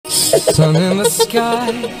Sun in the sky,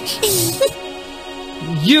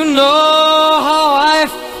 you know how I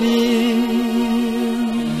feel.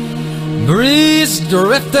 Breeze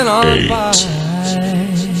drifting on by,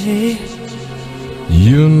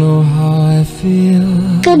 you know how I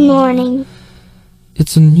feel. Good morning.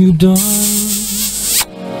 It's a new dawn,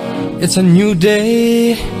 it's a new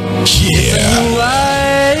day, it's a new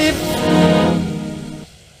life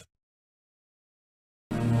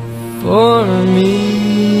for me.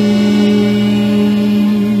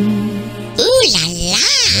 Ooh la la!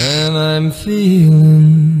 And I'm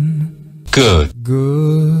feeling good.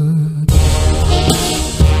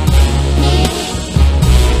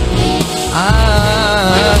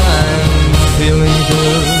 I'm feeling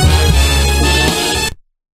good.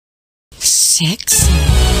 Sexy.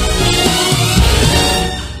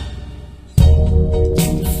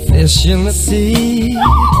 Fish in the sea,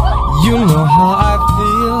 you know how I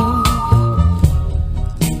feel.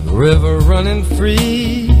 River running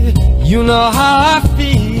free, you know how I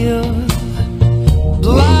feel.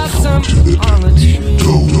 Blossom on the tree,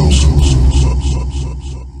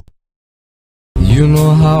 you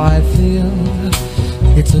know how I feel.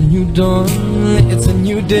 It's a new dawn, it's a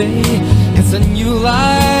new day, it's a new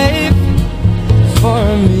life for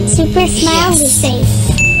me. Super smiley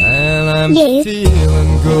face. And I'm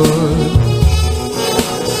feeling good.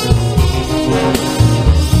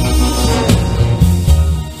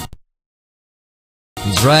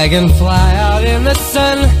 Dragonfly out in the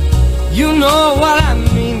sun, you know what I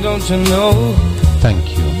mean, don't you know?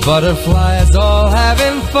 Thank you. Butterflies all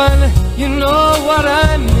having fun, you know what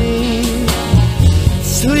I mean.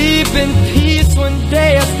 Sleep in peace when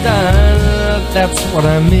day is done, that's what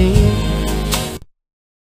I mean.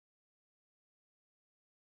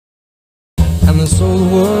 And this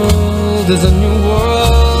old world is a new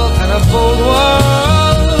world and a bold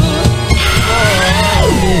world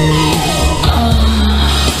for me.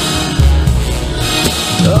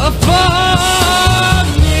 For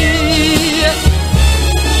me.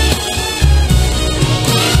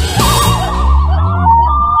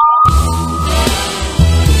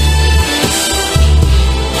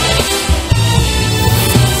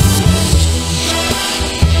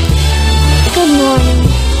 Good morning.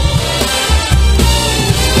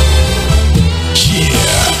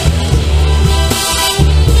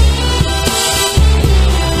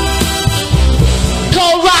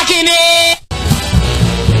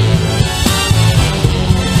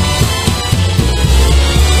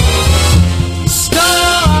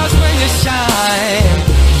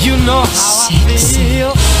 Know how I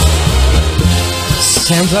feel.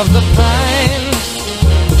 Scent of the pine,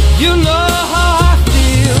 you know how I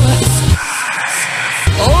feel.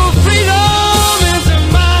 Oh, freedom is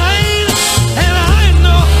mine, and I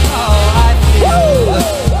know how I feel.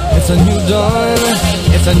 It's a new dawn,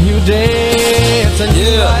 it's a new day, it's a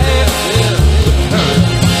new life.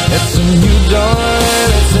 It's a new dawn,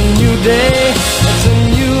 it's a new day, it's a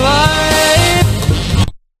new life.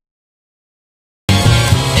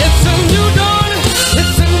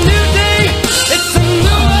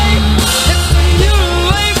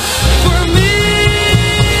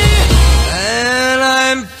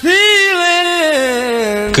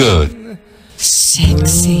 Good.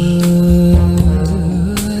 Sexy.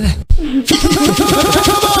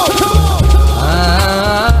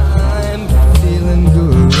 I'm feeling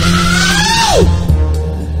good.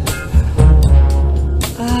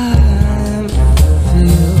 I'm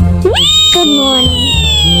feeling Good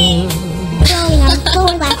morning. Going on so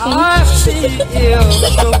laughing. I feel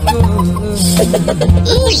so good.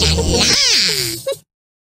 Ooh la la!